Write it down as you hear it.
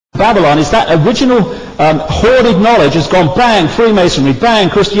Babylon is that original hoarded knowledge has gone bang, Freemasonry, bang,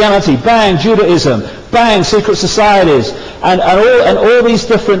 Christianity, bang, Judaism, bang, secret societies, and all these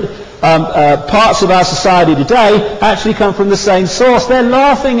different parts of our society today actually come from the same source. They're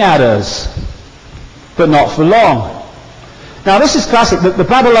laughing at us, but not for long. Now this is classic, the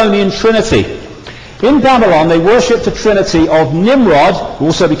Babylonian Trinity. In Babylon they worshipped a trinity of Nimrod, who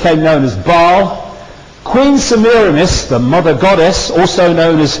also became known as Baal, Queen Semiramis, the mother goddess, also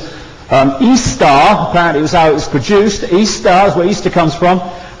known as Istar, apparently was how it was produced. Istar is where Easter comes from.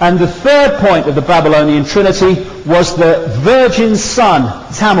 And the third point of the Babylonian Trinity was the virgin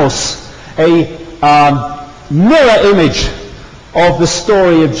son, Tammuz, a mirror image of the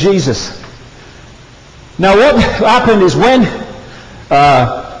story of Jesus. Now what happened is when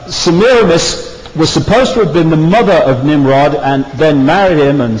Semiramis was supposed to have been the mother of Nimrod and then married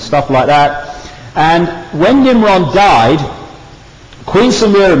him and stuff like that, and when Nimrod died, Queen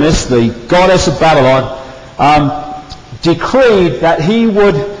Semiramis, the goddess of Babylon, decreed that he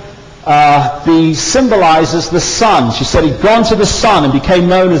would be symbolized as the sun. She said he'd gone to the sun and became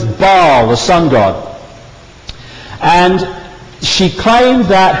known as Baal, the sun god. And she claimed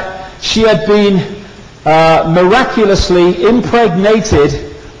that she had been miraculously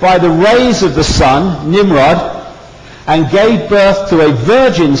impregnated by the rays of the sun, Nimrod, and gave birth to a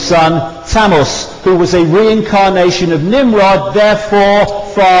virgin son, Tammuz, who was a reincarnation of Nimrod. Therefore,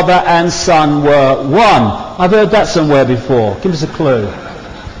 father and son were one. I've heard that somewhere before. Give us a clue.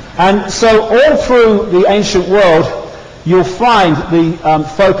 And so all through the ancient world, you'll find the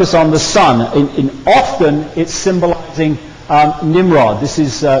focus on the sun. Often it's symbolizing Nimrod. This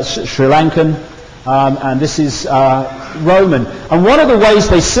is Sri Lankan, and this is Roman. And one of the ways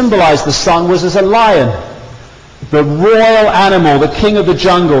they symbolized the sun was as a lion. The royal animal, the king of the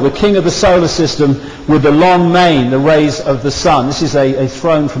jungle, the king of the solar system with the long mane, the rays of the sun. This is a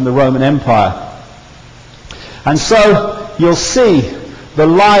throne from the Roman Empire. And so you'll see the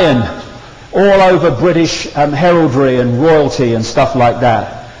lion all over British heraldry and royalty and stuff like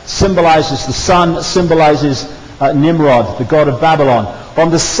that. Symbolizes the sun, symbolizes Nimrod, the god of Babylon. On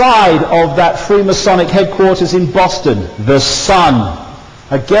the side of that Freemasonic headquarters in Boston, the sun.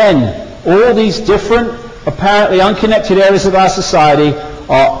 Again, all these different apparently unconnected areas of our society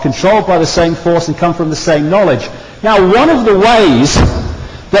are controlled by the same force and come from the same knowledge. Now, one of the ways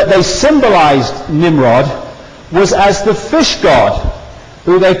that they symbolized Nimrod was as the fish god,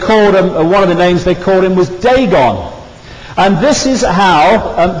 who they called him, one of the names they called him was Dagon. And this is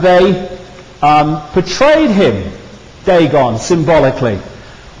how they portrayed him, Dagon, symbolically.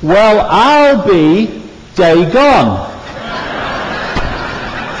 Well, I'll be Dagon.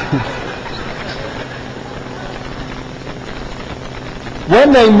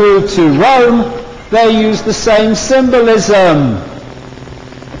 When they moved to Rome, they used the same symbolism.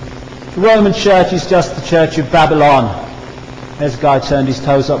 The Roman church is just the church of Babylon. There's a guy turned his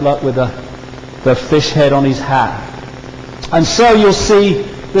toes up, look, with the fish head on his hat. And so you'll see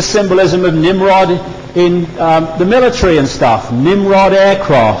the symbolism of Nimrod in the military and stuff. Nimrod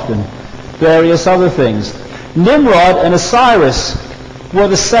aircraft and various other things. Nimrod and Osiris were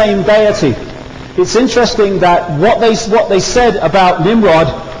the same deity. It's interesting that what they said about Nimrod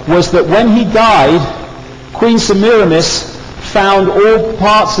was that when he died, Queen Semiramis found all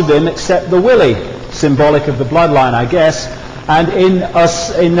parts of him except the willy, symbolic of the bloodline, I guess. And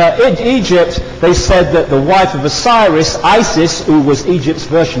in Egypt, they said that the wife of Osiris, Isis, who was Egypt's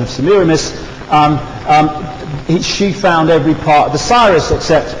version of Semiramis, she found every part of Osiris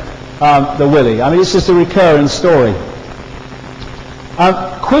except the willy. I mean, it's just a recurring story.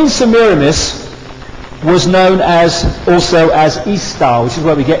 Queen Semiramis was known also as Istar, which is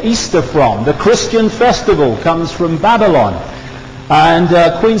where we get Easter from. The Christian festival comes from Babylon. And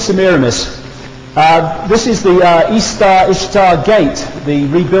Queen Semiramis, this is the Ishtar Gate, the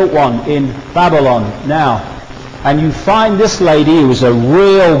rebuilt one in Babylon now. And you find this lady, who was a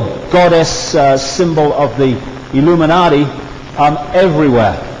real goddess symbol of the Illuminati,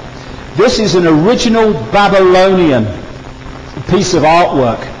 everywhere. This is an original Babylonian piece of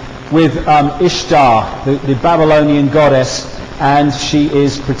artwork with Ishtar, the Babylonian goddess, and she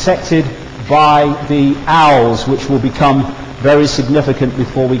is protected by the owls, which will become very significant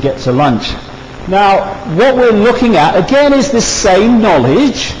before we get to lunch. Now, what we're looking at, again, is this same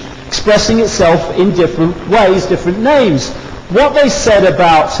knowledge expressing itself in different ways, different names. What they said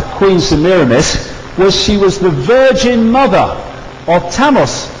about Queen Semiramis was she was the virgin mother of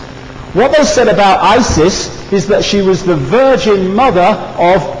Tammuz. What they said about Isis is that she was the virgin mother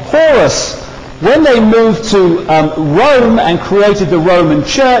of Horus. When they moved to Rome and created the Roman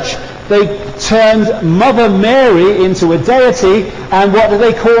Church, they turned Mother Mary into a deity, and what do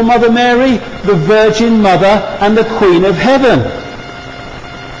they call Mother Mary? The Virgin Mother and the Queen of Heaven.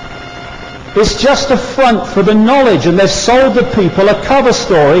 It's just a front for the knowledge, and they've sold the people a cover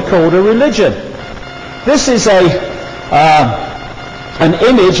story called a religion. This is an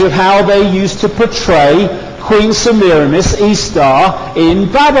image of how they used to portray Queen Semiramis, Ishtar, in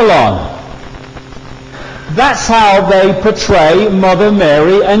Babylon. That's how they portray Mother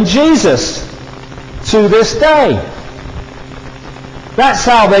Mary and Jesus to this day. That's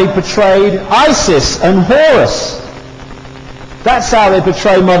how they portrayed Isis and Horus. That's how they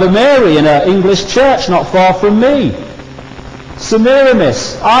portray Mother Mary in an English church not far from me.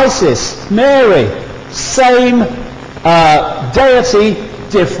 Semiramis, Isis, Mary, same deity,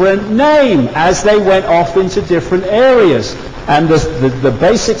 different name, as they went off into different areas. And the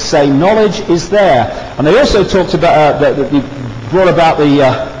basic same knowledge is there. And they also talked about, brought about the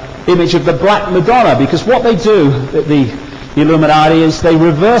image of the Black Madonna, because what they do, the Illuminati, is they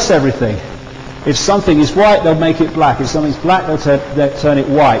reverse everything. If something is white, they'll make it black. If something's black, they'll turn it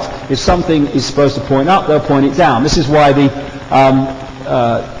white. If something is supposed to point up, they'll point it down. This is why the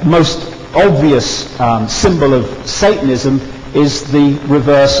most obvious symbol of Satanism is the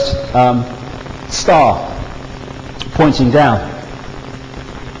reversed star pointing down.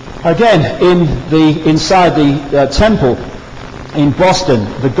 Again, inside the temple in Boston,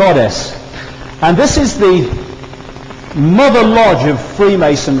 the goddess. And this is the Mother Lodge of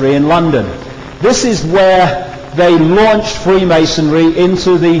Freemasonry in London. This is where they launched Freemasonry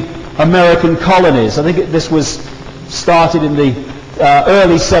into the American colonies. I think this was started in the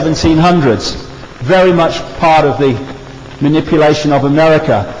early 1700s. Very much part of the manipulation of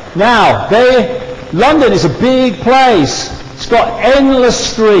America. Now, London is a big place. It's got endless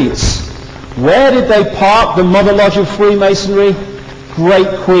streets. Where did they park the Mother Lodge of Freemasonry? Great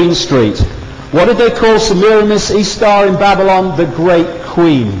Queen Street. What did they call Semiramis, Ishtar in Babylon? The Great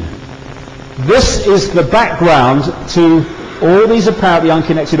Queen. This is the background to all these apparently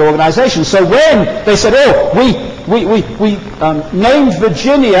unconnected organizations. So when they said, we named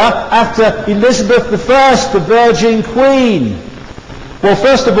Virginia after Elizabeth I, the Virgin Queen. Well,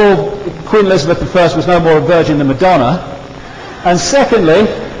 first of all, Queen Elizabeth I was no more a virgin than Madonna. And secondly,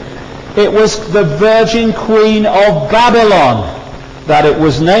 it was the Virgin Queen of Babylon that it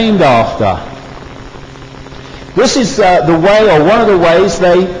was named after. This is the way, or one of the ways,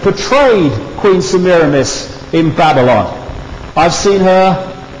 they portrayed Queen Semiramis in Babylon. I've seen her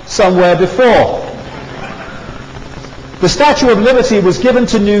somewhere before. The Statue of Liberty was given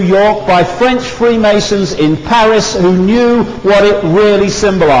to New York by French Freemasons in Paris who knew what it really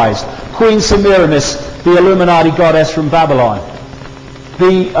symbolized. Queen Semiramis, the Illuminati goddess from Babylon.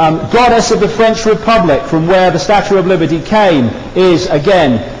 The goddess of the French Republic, from where the Statue of Liberty came, is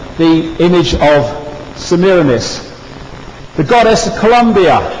again the image of Semiramis. The goddess of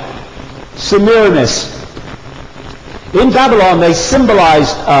Columbia, Semiramis. In Babylon they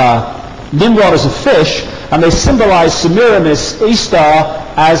symbolized Nimrod as a fish, and they symbolized Semiramis, Ishtar,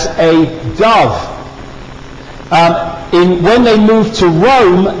 as a dove. When they moved to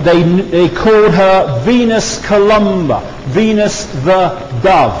Rome, they called her Venus Columba, Venus the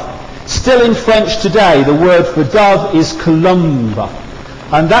dove. Still in French today, the word for dove is Columba.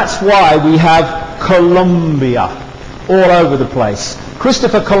 And that's why we have Columbia all over the place.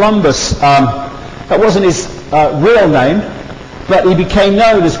 Christopher Columbus, that wasn't his real name, but he became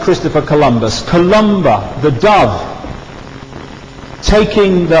known as Christopher Columbus. Columba, the dove,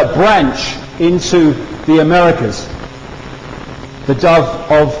 taking the branch into the Americas. The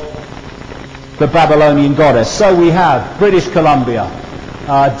dove of the Babylonian goddess. So we have British Columbia,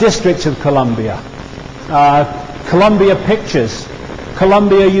 District of Columbia, Columbia Pictures,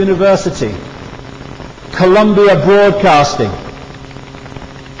 Columbia University, Columbia Broadcasting.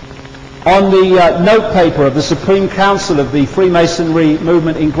 On the note paper of the Supreme Council of the Freemasonry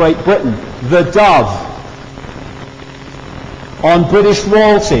movement in Great Britain, the dove. On British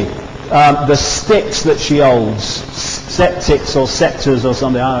royalty, the sticks that she holds, septics or scepters or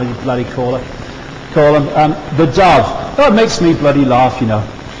something, I don't know what you bloody call them, the dove. Oh, it makes me bloody laugh, you know.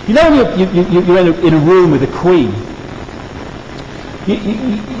 You know when you're in a room with a queen,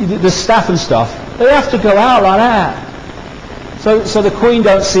 the staff and stuff, they have to go out like that. So the Queen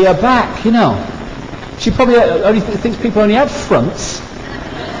don't see her back, you know. She probably only thinks people only have fronts.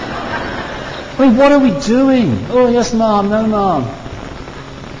 I mean, what are we doing? Oh, yes, ma'am, no, ma'am.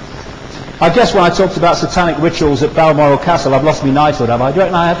 I guess when I talked about satanic rituals at Balmoral Castle, I've lost my knighthood, have I? Do you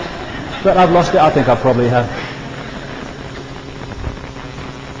reckon I have? Do you reckon I've lost it? I think I probably have.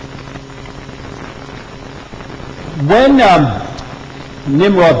 When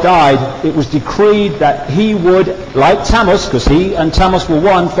Nimrod died, it was decreed that he would, like Tammuz, because he and Tammuz were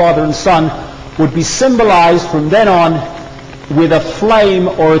one, father and son, would be symbolized from then on with a flame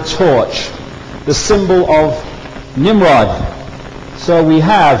or a torch, the symbol of Nimrod. So we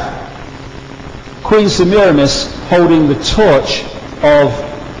have Queen Semiramis holding the torch of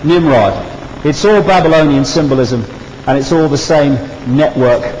Nimrod. It's all Babylonian symbolism, and it's all the same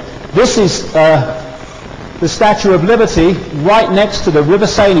network. This is the Statue of Liberty right next to the River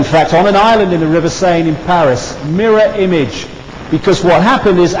Seine, in fact, on an island in the River Seine in Paris. Mirror image. Because what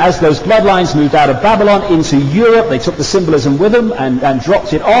happened is, as those bloodlines moved out of Babylon into Europe, they took the symbolism with them and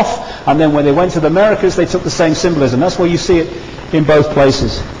dropped it off. And then when they went to the Americas, they took the same symbolism. That's why you see it in both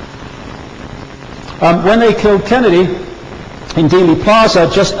places. When they killed Kennedy in Dealey Plaza,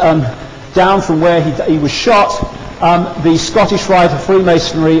 just down from where he was shot, the Scottish Rite of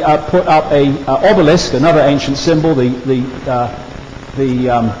Freemasonry put up a obelisk, another ancient symbol, the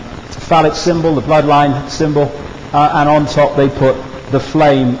phallic symbol, the bloodline symbol, and on top they put the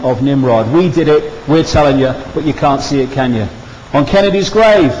flame of Nimrod. We did it, we're telling you, but you can't see it, can you? On Kennedy's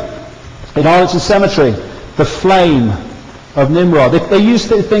grave in Arlington Cemetery, the flame of Nimrod. They used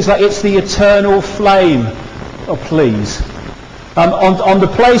things like, it's the eternal flame. Oh, please. On the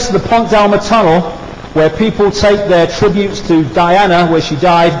place, the Pont d'Alma Tunnel, where people take their tributes to Diana, where she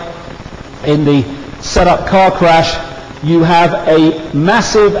died in the set-up car crash, you have a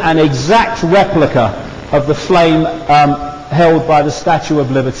massive and exact replica of the flame held by the Statue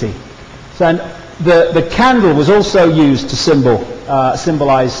of Liberty. And the candle was also used to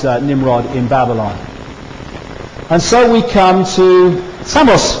symbolize Nimrod in Babylon. And so we come to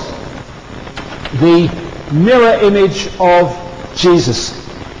Tammuz, the mirror image of Jesus.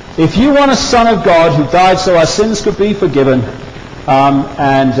 If you want a Son of God who died so our sins could be forgiven,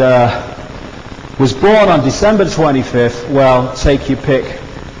 and was born on December 25th, well, take your pick.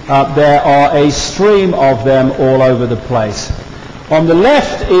 There are a stream of them all over the place. On the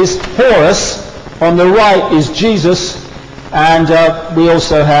left is Horus, on the right is Jesus, and we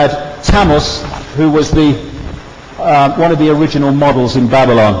also had Tammuz, who was one of the original models in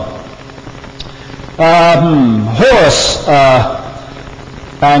Babylon. Horus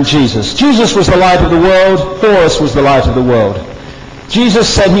and Jesus. Jesus was the light of the world. Horus was the light of the world. Jesus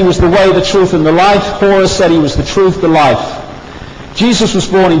said he was the way, the truth, and the life. Horus said he was the truth, the life. Jesus was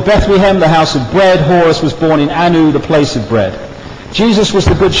born in Bethlehem, the house of bread. Horus was born in Anu, the place of bread. Jesus was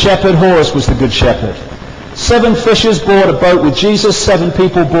the good shepherd. Horus was the good shepherd. 7 fishers board a boat with Jesus. 7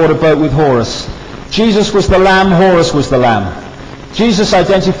 people board a boat with Horus. Jesus was the lamb. Horus was the lamb. Jesus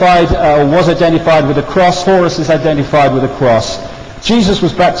identified, or was identified with a cross. Horus is identified with a cross. Jesus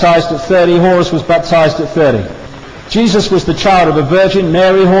was baptized at 30. Horus was baptized at 30. Jesus was the child of a virgin,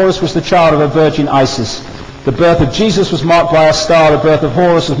 Mary. Horus was the child of a virgin, Isis. The birth of Jesus was marked by a star. The birth of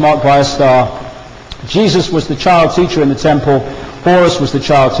Horus was marked by a star. Jesus was the child teacher in the temple. Horus was the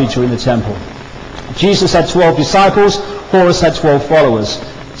child teacher in the temple. Jesus had 12 disciples. Horus had 12 followers.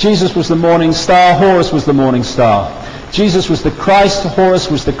 Jesus was the morning star. Horus was the morning star. Jesus was the Christ. Horus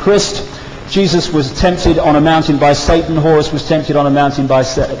was the Christ. Jesus was tempted on a mountain by Satan. Horus was tempted on a mountain by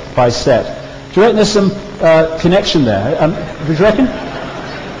Set. Do you reckon there's some connection there? Do you reckon?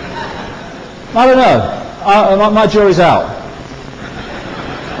 I don't know. My jury's out.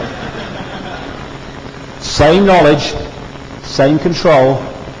 Same knowledge, same control.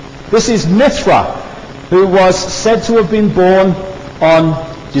 This is Mithra, who was said to have been born on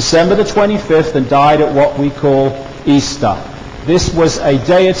December the 25th and died at what we call Easter. This was a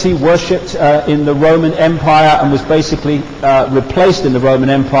deity worshipped in the Roman Empire and was basically replaced in the Roman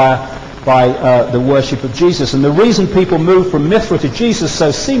Empire by the worship of Jesus. And the reason people moved from Mithra to Jesus so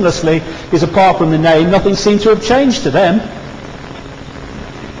seamlessly is, apart from the name, nothing seemed to have changed to them.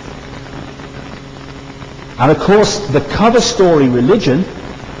 And of course, the cover story religion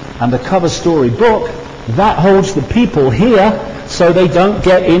and the cover story book, that holds the people here so they don't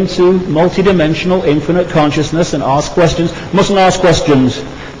get into multidimensional infinite consciousness and ask questions. Mustn't ask questions.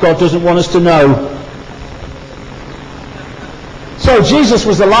 God doesn't want us to know. So Jesus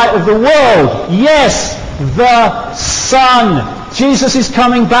was the light of the world. Yes, the sun. Jesus is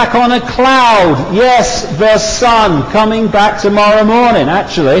coming back on a cloud. Yes, the sun coming back tomorrow morning,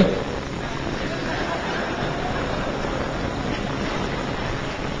 actually.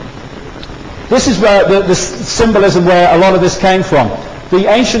 This is where the symbolism where a lot of this came from. The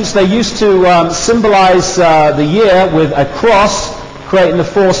ancients, they used to symbolize the year with a cross, creating the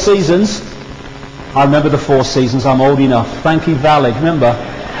 4 seasons. I remember the 4 seasons, I'm old enough. Frankie Valli, remember?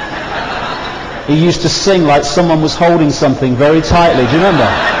 He used to sing like someone was holding something very tightly, do you remember?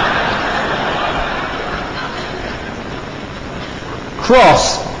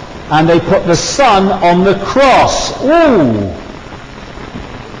 cross, and they put the Son on the cross. Ooh!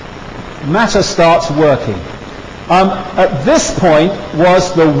 Matter starts working. At this point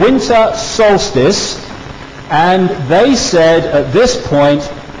was the winter solstice, and they said at this point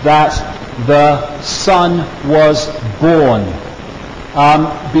that the Son was born.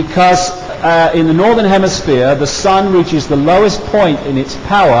 Because in the northern hemisphere, the Sun reaches the lowest point in its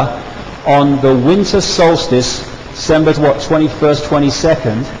power on the winter solstice, December 21st,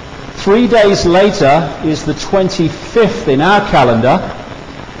 22nd. 3 days later is the 25th in our calendar,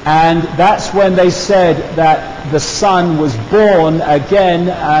 and that's when they said that the Sun was born again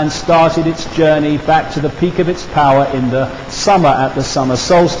and started its journey back to the peak of its power in the summer at the summer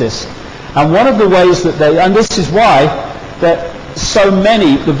solstice. And one of the ways that and this is why that so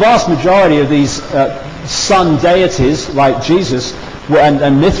many, the vast majority of these sun deities like Jesus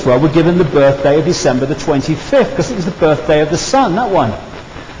and Mithra were given the birthday of December the 25th, because it was the birthday of the sun, that one.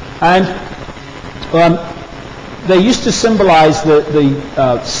 And they used to symbolize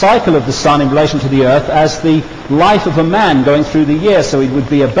the cycle of the sun in relation to the earth as the life of a man going through the year. So he would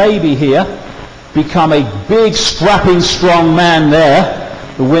be a baby here, become a big, strapping, strong man there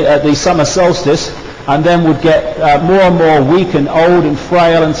at the summer solstice, and then would get more and more weak and old and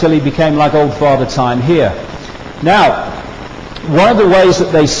frail until he became like old Father Time here. Now, one of the ways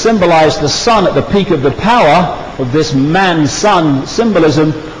that they symbolized the sun at the peak of the power of this man-sun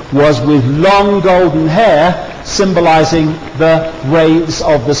symbolism was with long golden hair, symbolizing the rays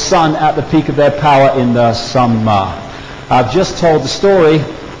of the sun at the peak of their power in the summer. I've just told the story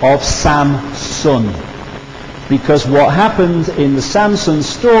of Samson, because what happened in the Samson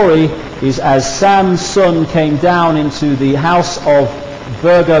story is as Samson came down into the house of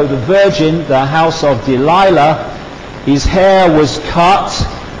Virgo the Virgin, the house of Delilah, his hair was cut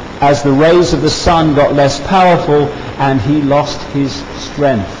as the rays of the sun got less powerful and he lost his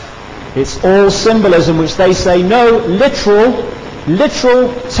strength. It's all symbolism, which they say, no, literal,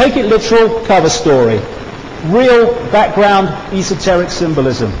 take it literal, cover story. Real background, esoteric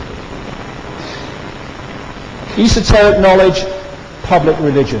symbolism. Esoteric knowledge, public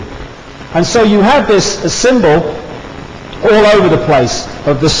religion. And so you have this symbol all over the place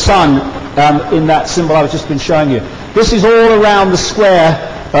of the sun in that symbol I've just been showing you. This is all around the square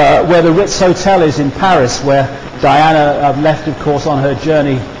where the Ritz Hotel is in Paris, where Diana left, of course, on her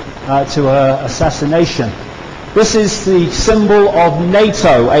journey to her assassination. This is the symbol of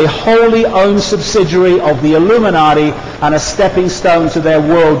NATO, a wholly owned subsidiary of the Illuminati and a stepping stone to their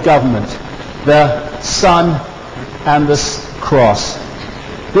world government. The sun and the cross.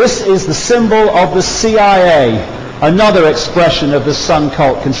 This is the symbol of the CIA, another expression of the sun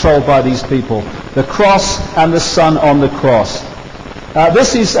cult controlled by these people. The cross and the sun on the cross.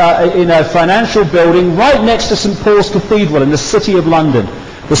 This is in a financial building right next to St. Paul's Cathedral in the City of London.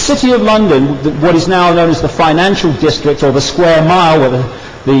 The City of London, what is now known as the financial district, or the square mile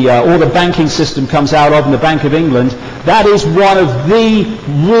where all the banking system comes out of, and the Bank of England, that is one of the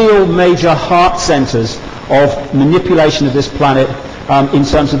real major heart centres of manipulation of this planet in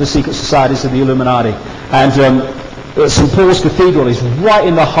terms of the secret societies of the Illuminati. And St. Paul's Cathedral is right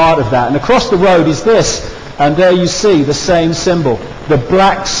in the heart of that. And across the road is this, and there you see the same symbol, the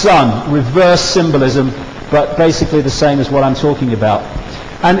black sun, reverse symbolism, but basically the same as what I'm talking about.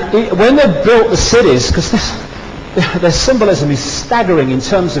 And when they built the cities, because their symbolism is staggering in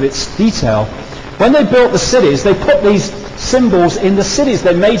terms of its detail, when they built the cities, they put these symbols in the cities,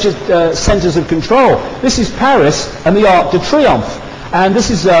 their major centres of control. This is Paris and the Arc de Triomphe. And this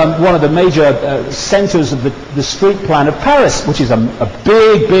is one of the major centres of the street plan of Paris, which is a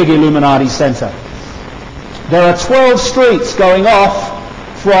big, big Illuminati centre. There are 12 streets going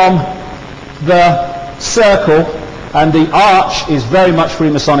off from the circle, and the arch is very much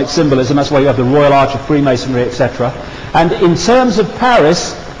Freemasonic symbolism. That's why you have the Royal Arch of Freemasonry, etc. And in terms of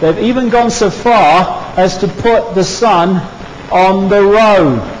Paris, they've even gone so far as to put the sun on the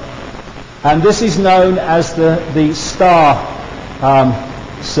road. And this is known as the star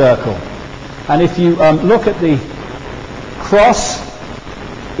circle. And if you look at the cross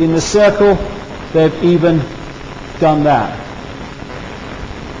in the circle, they've even done that.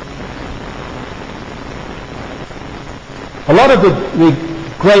 A lot of the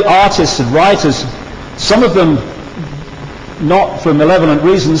great artists and writers, some of them not for malevolent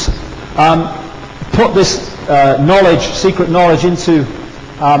reasons, put this knowledge, secret knowledge, into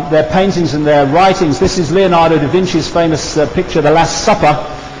their paintings and their writings. This is Leonardo da Vinci's famous picture, The Last Supper,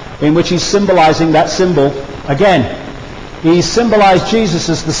 in which he's symbolizing that symbol again. He symbolized Jesus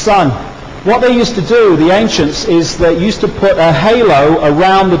as the sun. What they used to do, the ancients, is they used to put a halo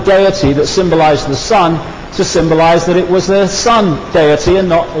around the deity that symbolized the sun, to symbolize that it was a sun deity and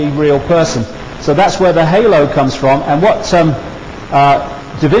not a real person. So that's where the halo comes from. And what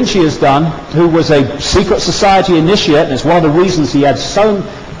Da Vinci has done, who was a secret society initiate, and it's one of the reasons he had so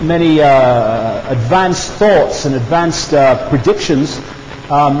many advanced thoughts and advanced predictions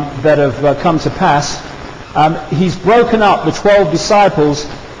that have come to pass, he's broken up the 12 disciples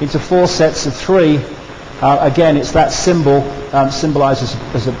into 4 sets of 3. Again, it's that symbol symbolized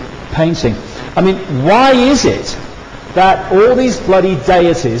as a painting. I mean, why is it that all these bloody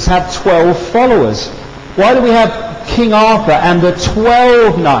deities have 12 followers? Why do we have King Arthur and the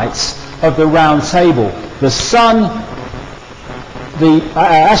 12 knights of the Round Table? The sun, the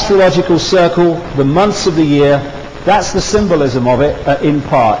astrological circle, the months of the year, that's the symbolism of it in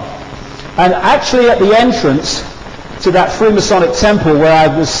part. And actually at the entrance to that Freemasonic temple where I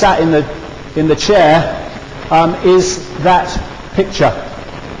was sat in the chair is that picture,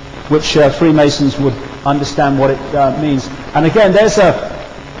 which Freemasons would understand what it means. And again, there's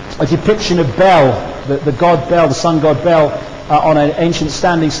a depiction of Bel, the god Bel, the sun god Bel, on an ancient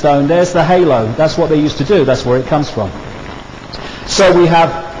standing stone. There's the halo. That's what they used to do. That's where it comes from. So we have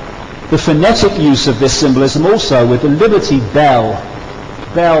the phonetic use of this symbolism also with the Liberty Bell,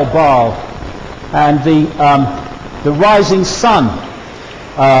 Bel, Baal, and the rising sun.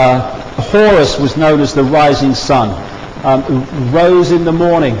 Horus was known as the rising sun, who rose in the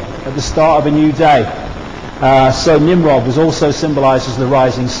morning at the start of a new day. So Nimrod was also symbolized as the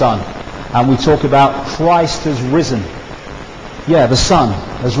rising sun. And we talk about Christ has risen. Yeah, the sun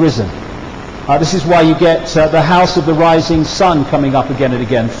has risen. This is why you get the house of the rising sun coming up again and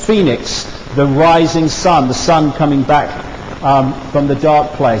again. Phoenix, the rising sun, the sun coming back from the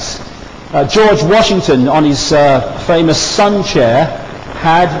dark place. George Washington, on his famous sun chair,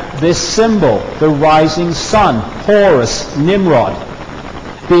 had this symbol, the rising sun, Horus, Nimrod,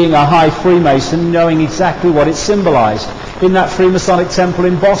 being a high Freemason, knowing exactly what it symbolized. In that Freemasonic temple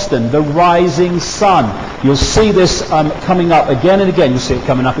in Boston, the rising sun. You'll see this coming up again and again. You'll see it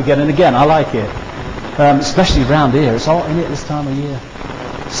coming up again and again. I like it. Especially around here. It's hot, isn't it, this time of year?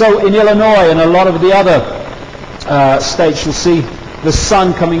 So in Illinois and a lot of the other states, you'll see the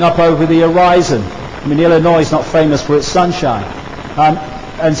sun coming up over the horizon. I mean, Illinois is not famous for its sunshine.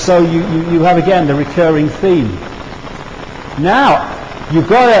 And so you have again the recurring theme. Now, you've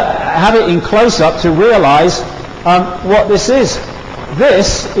got to have it in close-up to realize what this is.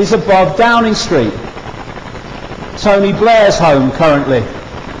 This is above Downing Street. Tony Blair's home currently.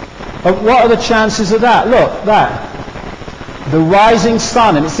 What are the chances of that? Look, that. The rising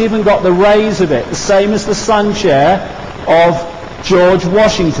sun, and it's even got the rays of it, the same as the sun chair of George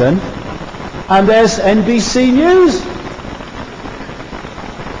Washington. And there's NBC News.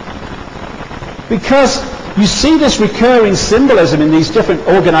 Because you see this recurring symbolism in these different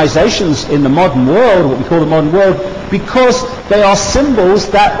organizations in the modern world, what we call the modern world, because they are symbols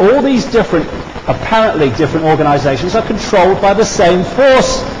that all these different, apparently different organizations are controlled by the same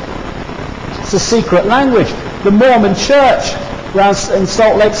force. It's a secret language. The Mormon Church around in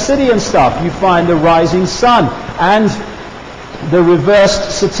Salt Lake City and stuff, you find the rising sun and the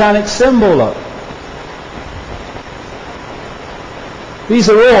reversed satanic symbol. These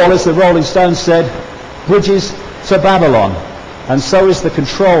are all, as the Rolling Stones said, bridges to Babylon. And so is the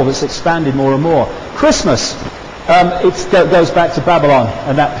control that's expanded more and more. Christmas, it goes back to Babylon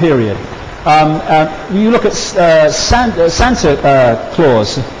and that period. You look at Santa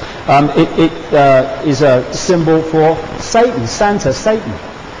Claus. It is a symbol for Satan, Santa, Satan.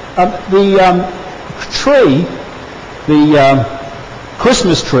 The tree, the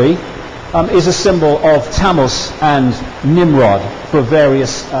Christmas tree, is a symbol of Tammuz and Nimrod for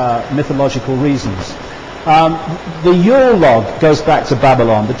various mythological reasons. The Yule log goes back to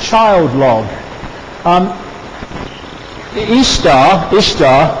Babylon. The child log. Ishtar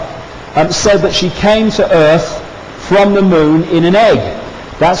said that she came to earth from the moon in an egg.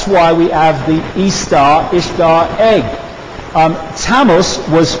 That's why we have the Ishtar egg. Tammuz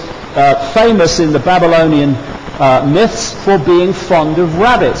was famous in the Babylonian myths for being fond of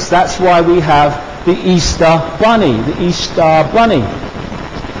rabbits. That's why we have the Easter bunny, the Ishtar bunny.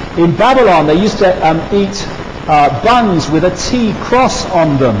 In Babylon, they used to eat buns with a T cross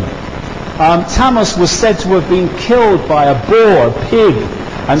on them. Tammuz was said to have been killed by a boar, a pig,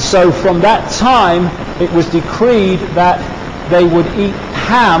 and so from that time it was decreed that they would eat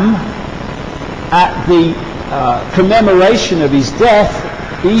ham at the commemoration of his death,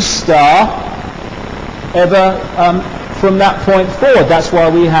 Easter, ever from that point forward. That's why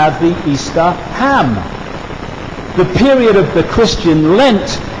we have the Easter ham. The period of the Christian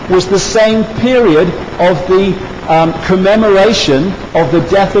Lent was the same period of the commemoration of the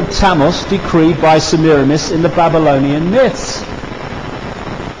death of Tammuz decreed by Semiramis in the Babylonian myths.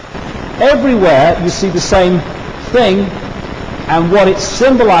 Everywhere you see the same thing, and what it's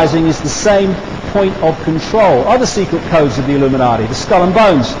symbolizing is the same point of control. Other secret codes of the Illuminati, the skull and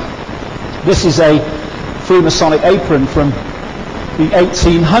bones. This is a Freemasonic apron from the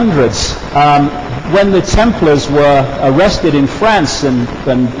 1800s. When the Templars were arrested in France and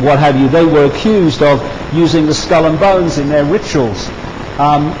what have you, they were accused of using the skull and bones in their rituals.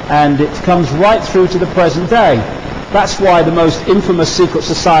 And it comes right through to the present day. That's why the most infamous secret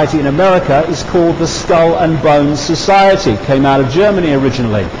society in America is called the Skull and Bones Society. Came out of Germany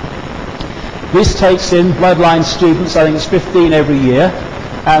originally. This takes in bloodline students, I think it's 15 every year,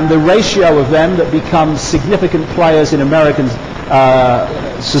 and the ratio of them that become significant players in American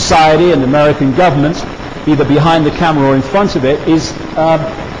society and American government, either behind the camera or in front of it, is far,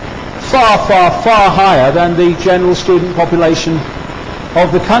 far, far higher than the general student population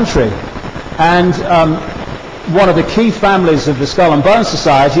of the country. And one of the key families of the Skull and Bones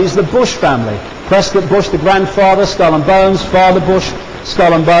Society is the Bush family. Prescott Bush, the grandfather, Skull and Bones, Father Bush,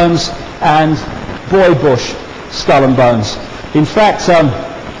 Skull and Bones, and Boy Bush, Skull and Bones. In fact,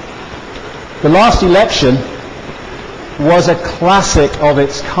 the last election was a classic of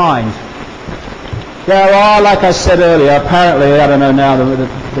its kind. There are, like I said earlier, apparently, I don't know now,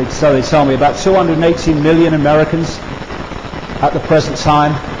 so they tell me, about 280 million Americans at the present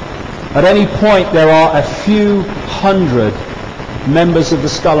time. At any point, there are a few hundred members of the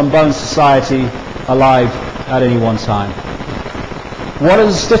Skull and Bones Society alive at any one time. What are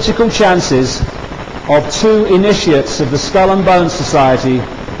the statistical chances of two initiates of the Skull and Bones Society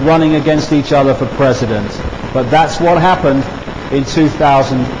running against each other for president? But that's what happened in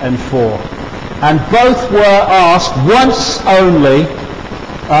 2004. And both were asked once only,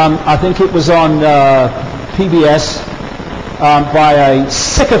 I think it was on PBS, by a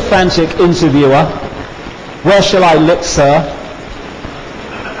sycophantic interviewer, "Where shall I lick, sir?"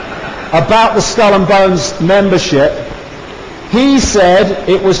 about the Skull and Bones membership. He said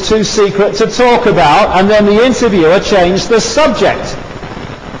it was too secret to talk about, and then the interviewer changed the subject.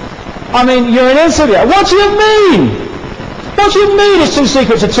 I mean, you're an interviewer. What do you mean? What do you mean it's too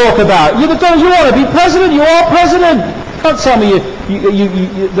secret to talk about? You want to be president? You are president. Can't tell me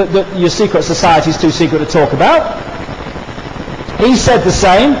that your secret society is too secret to talk about. He said the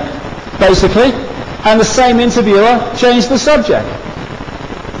same, basically, and the same interviewer changed the subject.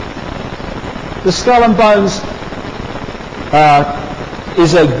 The Skull and Bones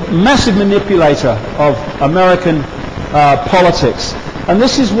is a massive manipulator of American politics. And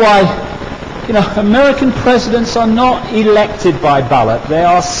this is why, American presidents are not elected by ballot. They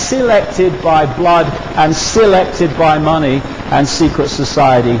are selected by blood and selected by money and secret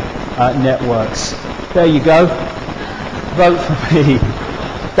society networks. There you go. Vote for me.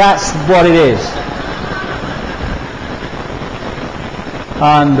 That's what it is.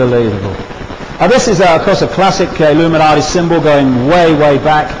 Unbelievable. Now this is, of course, a classic Illuminati symbol going way, way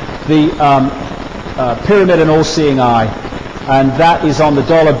back. The pyramid and all-seeing eye. And that is on the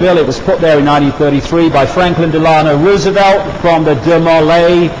dollar bill. It was put there in 1933 by Franklin Delano Roosevelt from the De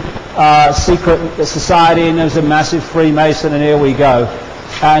Molay secret society, and there's a massive Freemason, and here we go.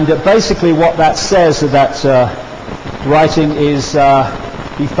 And basically what that says, that writing is,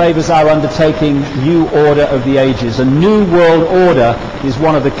 he favors our undertaking new order of the ages. A new world order is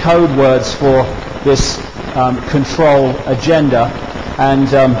one of the code words for this control agenda. And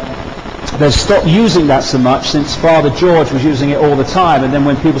they've stopped using that so much since Father George was using it all the time, and then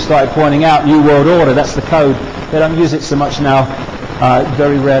when people started pointing out New World Order, that's the code, they don't use it so much now,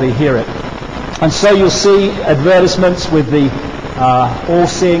 very rarely hear it. And so you'll see advertisements with the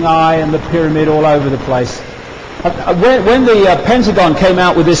all-seeing eye and the pyramid all over the place. When the Pentagon came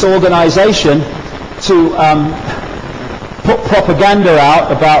out with this organization to put propaganda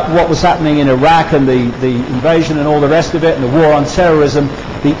out about what was happening in Iraq and the invasion and all the rest of it, and the war on terrorism,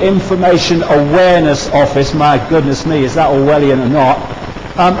 the Information Awareness Office, my goodness me, is that Orwellian or not?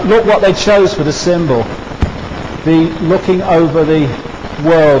 Look what they chose for the symbol. The looking over the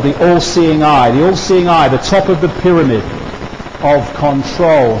world, the all-seeing eye. The all-seeing eye, the top of the pyramid of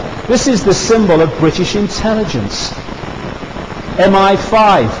control. This is the symbol of British intelligence.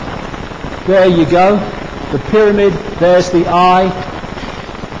 MI5. There you go. The pyramid, there's the eye.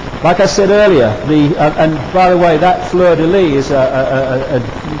 Like I said earlier, and by the way, that fleur-de-lis is a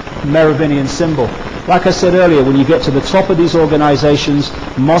Merovingian symbol. Like I said earlier, when you get to the top of these organizations,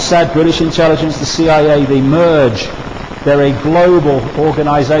 Mossad, British intelligence, the CIA, they merge. They're a global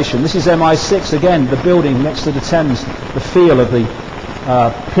organization. This is MI6 again, the building next to the Thames, the feel of the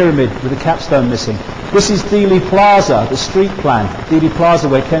pyramid with the capstone missing. This is Dealey Plaza, the street plan, Dealey Plaza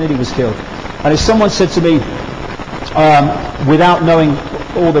where Kennedy was killed. And if someone said to me, without knowing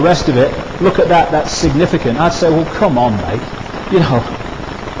all the rest of it, look at that, that's significant, I'd say, well, come on, mate. You know,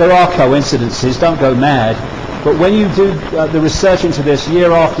 there are coincidences, don't go mad. But when you do the research into this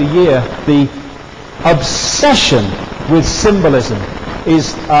year after year, the obsession with symbolism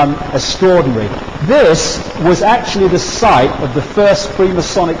is extraordinary. This was actually the site of the first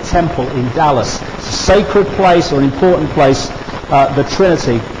Freemasonic temple in Dallas. It's a sacred place, or an important place, the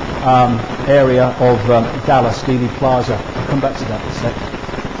Trinity area of Dallas, Dealey Plaza. I'll come back to that in a sec.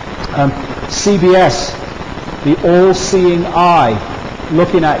 CBS, the all-seeing eye,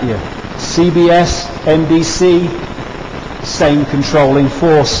 looking at you. CBS, NBC, same controlling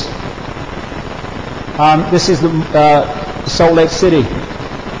force. This is the Salt Lake City,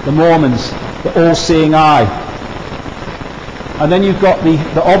 the Mormons, the all-seeing eye. And then you've got the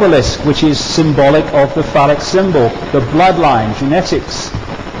obelisk, which is symbolic of the phallic symbol, the bloodline, genetics.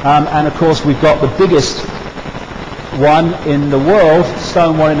 And of course we've got the biggest one in the world,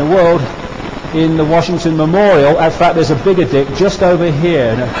 stone one in the world, in the Washington Memorial. In fact, there's a bigger dick just over here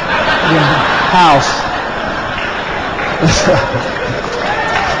in a house.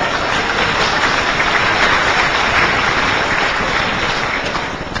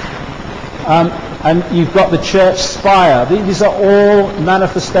 And you've got the church spire. These are all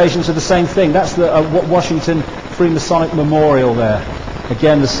manifestations of the same thing. That's the Washington Freemasonic Memorial there.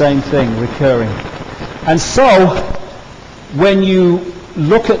 Again, the same thing, recurring. And so, when you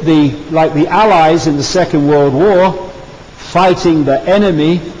look at the Allies in the Second World War, fighting the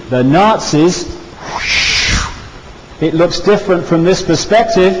enemy, the Nazis, it looks different from this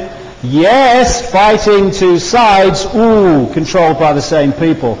perspective. Yes, fighting two sides, controlled by the same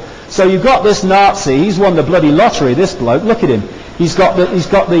people. So you've got this Nazi, he's won the bloody lottery, this bloke, look at him. He's got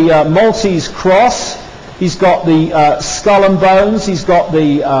the Maltese cross, he's got the skull and bones, he's got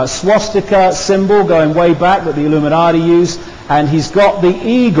the swastika symbol going way back that the Illuminati used, and he's got the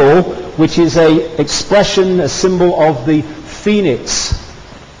eagle, which is a expression, a symbol of the phoenix,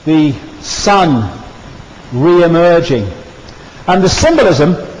 the sun re-emerging. And the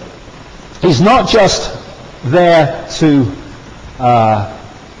symbolism is not just there to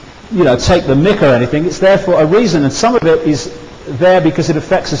take the mick or anything. It's there for a reason, and some of it is there because it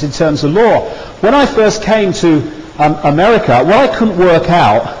affects us in terms of law. When I first came to America, what I couldn't work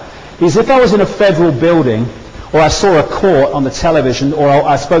out is if I was in a federal building, or I saw a court on the television, or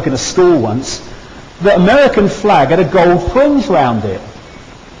I spoke in a school once, the American flag had a gold fringe round it.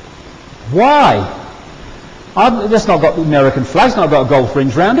 Why? That's not got the American flag's not got a gold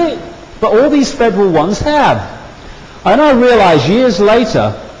fringe round it, but all these federal ones have. And I realized years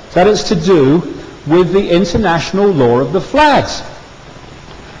later that it's to do with the international law of the flags.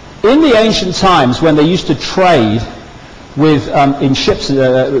 In the ancient times, when they used to trade with ships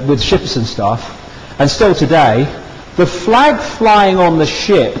and stuff, and still today, the flag flying on the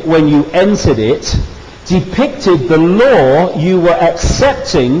ship when you entered it depicted the law you were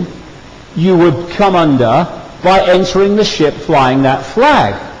accepting you would come under by entering the ship flying that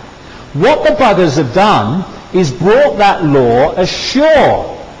flag. What the buggers have done is brought that law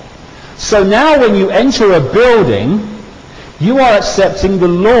ashore. So now when you enter a building, you are accepting the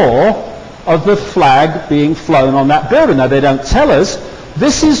law of the flag being flown on that building. Now they don't tell us.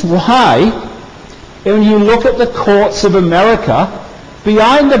 This is why, when you look at the courts of America,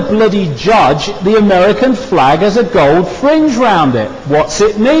 behind the bloody judge, the American flag has a gold fringe round it. What's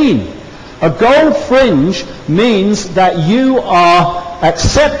it mean? A gold fringe means that you are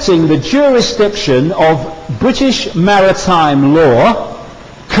accepting the jurisdiction of British maritime law,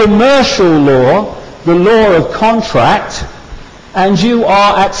 commercial law, the law of contract, and you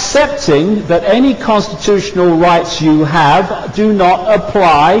are accepting that any constitutional rights you have do not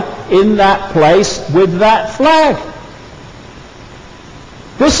apply in that place with that flag.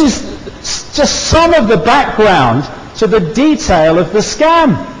 This is just some of the background to the detail of the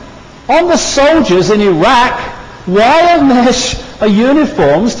scam. On the soldiers in Iraq, why on their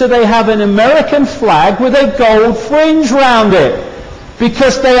uniforms do they have an American flag with a gold fringe round it?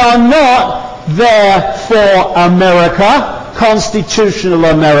 Because they are not there for America, constitutional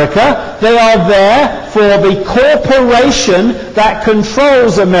America. They are there for the corporation that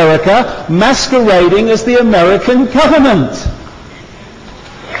controls America, masquerading as the American government.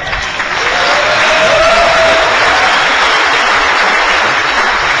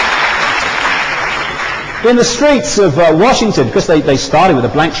 In the streets of Washington, because they started with a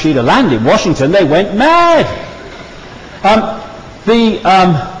blank sheet of land in Washington, they went mad.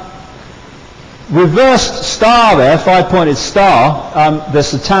 reversed star there, five-pointed star, the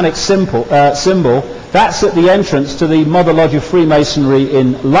satanic symbol, that's at the entrance to the Mother Lodge of Freemasonry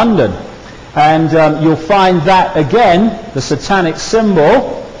in London. And you'll find that again, the satanic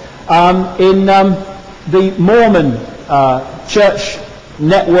symbol, in the Mormon church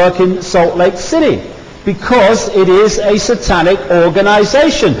network in Salt Lake City, because it is a satanic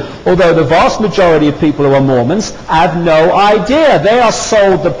organization. Although the vast majority of people who are Mormons have no idea. They are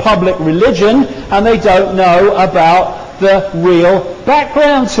sold the public religion and they don't know about the real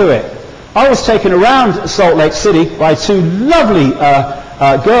background to it. I was taken around Salt Lake City by two lovely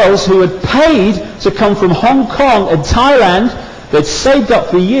girls who had paid to come from Hong Kong and Thailand. They'd saved up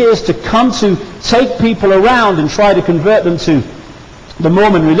for years to come to take people around and try to convert them to the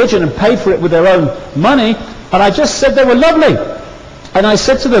Mormon religion, and paid for it with their own money. And I just said they were lovely. And I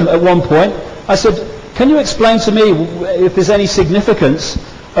said to them at one point, I said, can you explain to me if there's any significance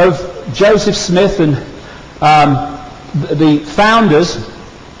of Joseph Smith and the founders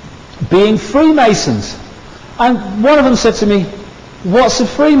being Freemasons? And one of them said to me, what's a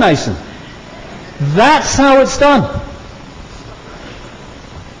Freemason? That's how it's done.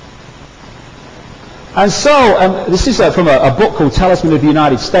 And so, this is from a book called Talisman of the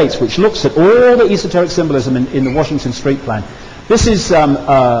United States, which looks at all the esoteric symbolism in the Washington Street Plan. This is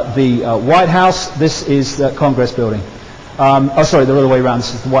the White House. This is the Congress Building. Oh, sorry, the other way around.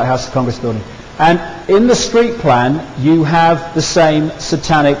 This is the White House, the Congress Building. And in the street plan, you have the same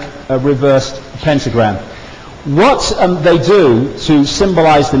satanic reversed pentagram. What they do to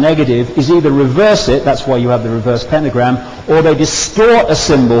symbolize the negative is either reverse it, that's why you have the reverse pentagram, or they distort a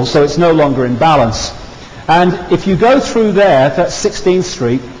symbol so it's no longer in balance. And if you go through there, that's 16th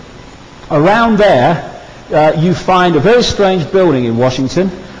Street, around there you find a very strange building in Washington,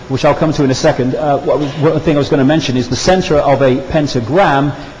 which I'll come to in a second. One thing I was going to mention is the center of a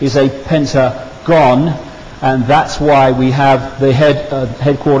pentagram is a pentagon, and that's why we have the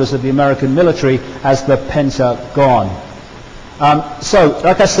headquarters of the American military as the Pentagon. So,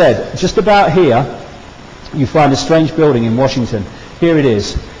 like I said, just about here, you find a strange building in Washington. Here it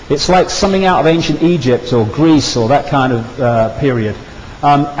is. It's like something out of ancient Egypt or Greece or that kind of period.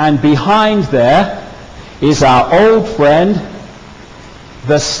 And behind there is our old friend,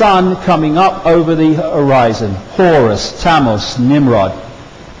 the sun coming up over the horizon. Horus, Tammuz, Nimrod.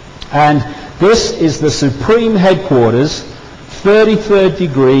 And this is the supreme headquarters, 33rd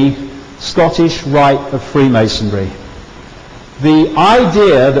degree Scottish Rite of Freemasonry. The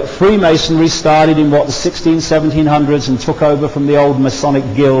idea that Freemasonry started in the 1700s and took over from the old Masonic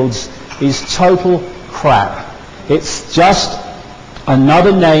guilds is total crap. It's just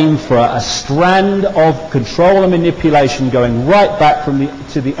another name for a strand of control and manipulation going right back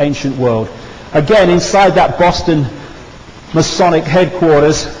to the ancient world. Again, inside that Boston Masonic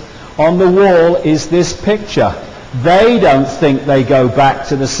headquarters, on the wall is this picture. They don't think they go back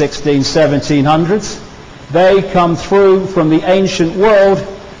to the 1700s. They come through from the ancient world,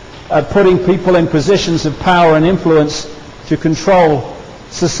 putting people in positions of power and influence to control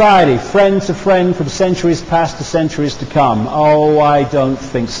society, friend to friend, from centuries past to centuries to come. Oh, I don't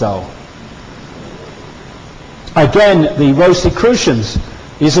think so. Again, the Rosicrucians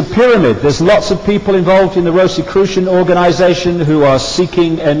is a pyramid. There's lots of people involved in the Rosicrucian organization who are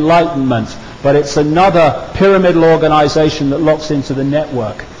seeking enlightenment, but it's another pyramidal organization that locks into the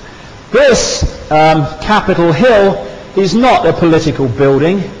network. This Capitol Hill is not a political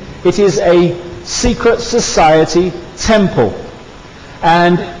building. It is a secret society temple.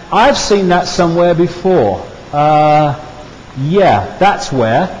 And I've seen that somewhere before. Yeah, that's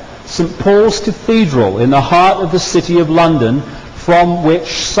where St. Paul's Cathedral, in the heart of the city of London, from which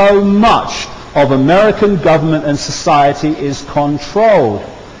so much of American government and society is controlled.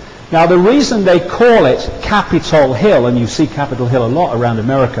 Now, the reason they call it Capitol Hill, and you see Capitol Hill a lot around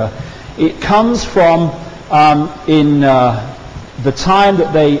America, it comes from in the time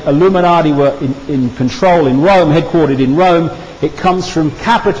that the Illuminati were in control in Rome, headquartered in Rome. It comes from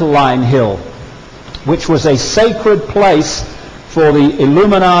Capitoline Hill, which was a sacred place for the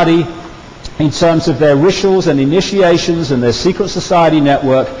Illuminati in terms of their rituals and initiations and their secret society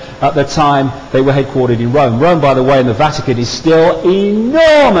network at the time they were headquartered in Rome. Rome, by the way, and the Vatican is still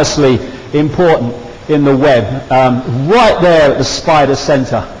enormously important in the web, right there at the spider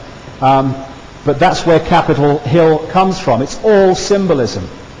center. But that's where Capitol Hill comes from. It's all symbolism.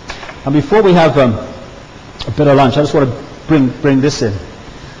 And before we have a bit of lunch, I just want to bring this in,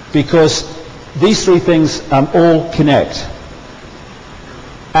 because these three things all connect,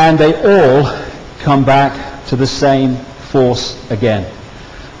 and they all come back to the same force again.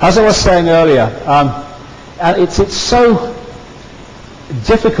 As I was saying earlier, it's so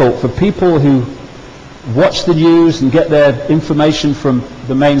difficult for people who watch the news and get their information from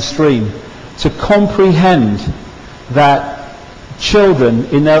the mainstream, to comprehend that children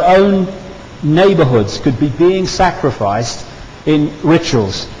in their own neighborhoods could be being sacrificed in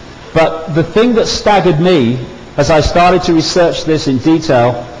rituals. But the thing that staggered me as I started to research this in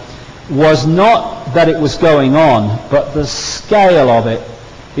detail was not that it was going on, but the scale of it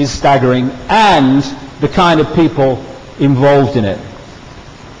is staggering, and the kind of people involved in it.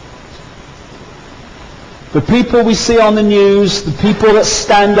 The people we see on the news, the people that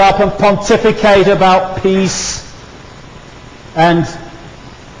stand up and pontificate about peace and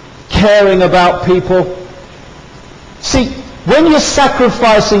caring about people. See, when you're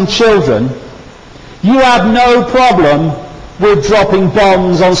sacrificing children, you have no problem with dropping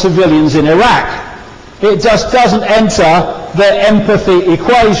bombs on civilians in Iraq. It just doesn't enter the empathy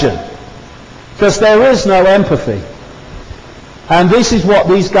equation, because there is no empathy. And this is what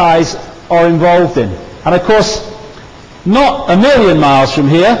these guys are involved in. And of course, not a million miles from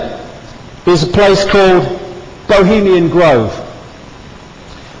here is a place called Bohemian Grove.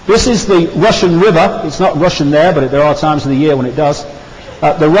 This is the Russian River. It's not Russian there, but there are times of the year when it does.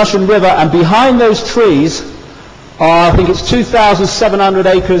 The Russian River, and behind those trees are, I think it's 2,700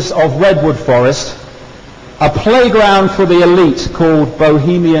 acres of redwood forest, a playground for the elite called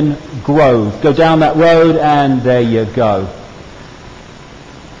Bohemian Grove. Go down that road and there you go.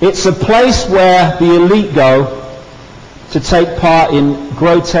 It's a place where the elite go to take part in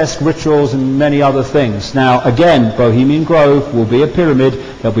grotesque rituals and many other things. Now, again, Bohemian Grove will be a pyramid.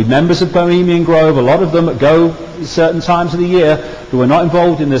 There'll be members of Bohemian Grove, a lot of them that go at certain times of the year, who are not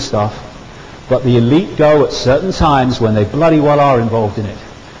involved in this stuff. But the elite go at certain times when they bloody well are involved in it.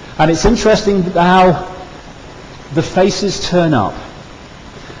 And it's interesting how the faces turn up.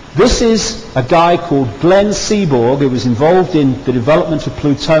 This is a guy called Glenn Seaborg, who was involved in the development of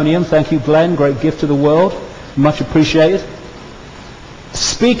plutonium. Thank you, Glenn. Great gift to the world. Much appreciated.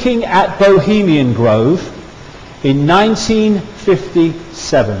 Speaking at Bohemian Grove in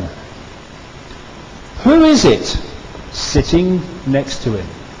 1957. Who is it sitting next to him?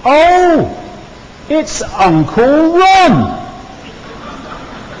 Oh, it's Uncle Ron.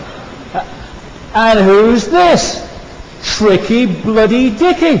 And who's this? Tricky bloody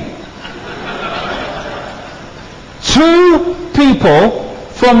Dicky. Two people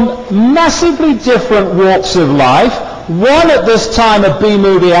from massively different walks of life. One at this time a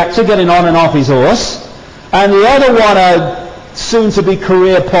B-movie actor getting on and off his horse, and the other one a soon-to-be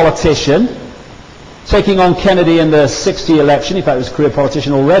career politician taking on Kennedy in the 60 election. In fact, he was a career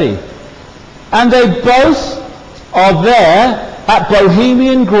politician already. And they both are there at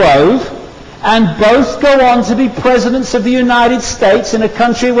Bohemian Grove, and both go on to be presidents of the United States in a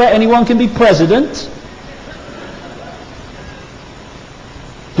country where anyone can be president.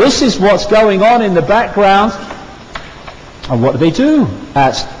 This is what's going on in the background. And what do they do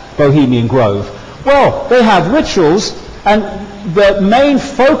at Bohemian Grove? Well, they have rituals, and the main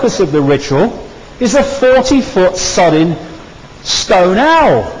focus of the ritual is a 40-foot sodding stone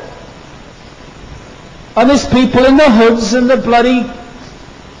owl. And there's people in the hoods and the bloody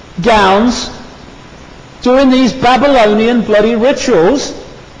gowns doing these Babylonian bloody rituals,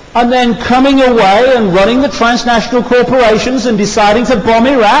 and then coming away and running the transnational corporations and deciding to bomb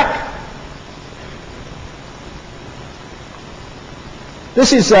Iraq.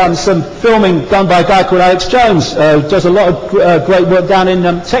 This is some filming done by a guy called Alex Jones, who does a lot of great work down in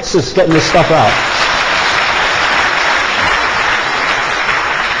Texas getting this stuff out.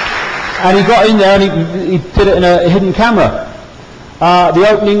 And he got in there and he did it in a hidden camera. The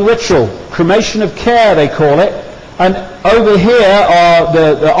opening ritual, cremation of care they call it. And over here are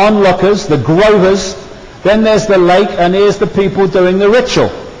the onlookers, the grovers. Then there's the lake, and here's the people doing the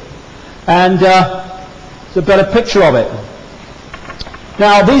ritual. And there's a better picture of it.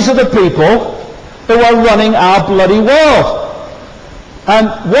 Now, these are the people who are running our bloody world. And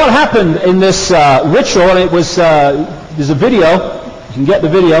what happened in this ritual, and it was, there's a video, you can get the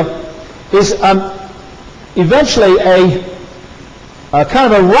video, is eventually a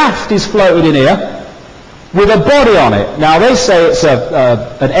kind of a raft is floated in here with a body on it. Now, they say it's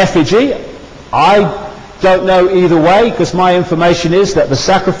an effigy. I don't know either way, because my information is that the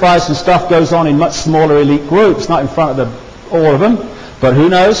sacrifice and stuff goes on in much smaller elite groups, not in front of all of them. But who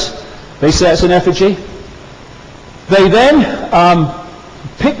knows? They say it's an effigy. They then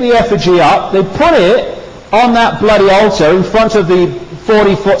pick the effigy up, they put it on that bloody altar in front of the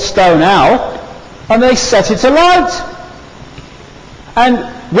 40-foot stone owl, and they set it alight. And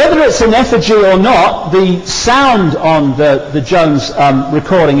whether it's an effigy or not, the sound on the Jones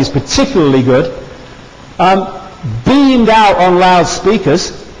recording is particularly good. Beamed out on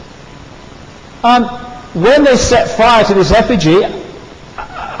loudspeakers. when they set fire to this effigy,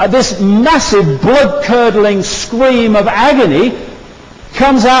 this massive blood-curdling scream of agony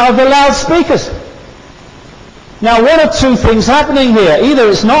comes out of the loudspeakers. Now, one of two things happening here. Either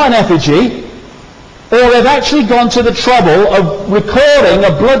it's not an effigy, or they've actually gone to the trouble of recording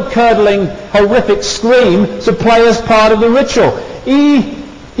a blood-curdling, horrific scream to play as part of the ritual.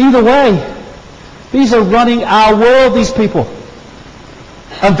 Either way, these are running our world, these people.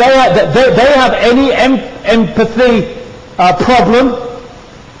 And they have any empathy problem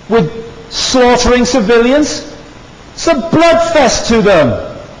with slaughtering civilians? It's a bloodfest to them.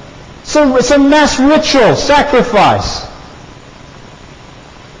 It's a mass ritual, sacrifice.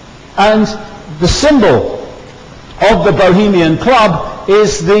 And the symbol of the Bohemian Club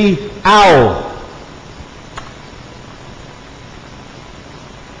is the owl.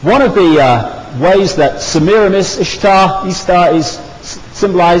 One of the ways that Semiramis, Ishtar is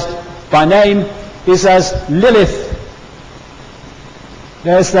symbolized by name is as Lilith.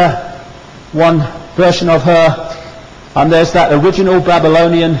 There's the one version of her, and there's that original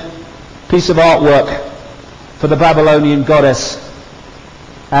Babylonian piece of artwork for the Babylonian goddess,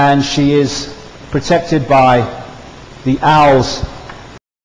 and she is protected by the owls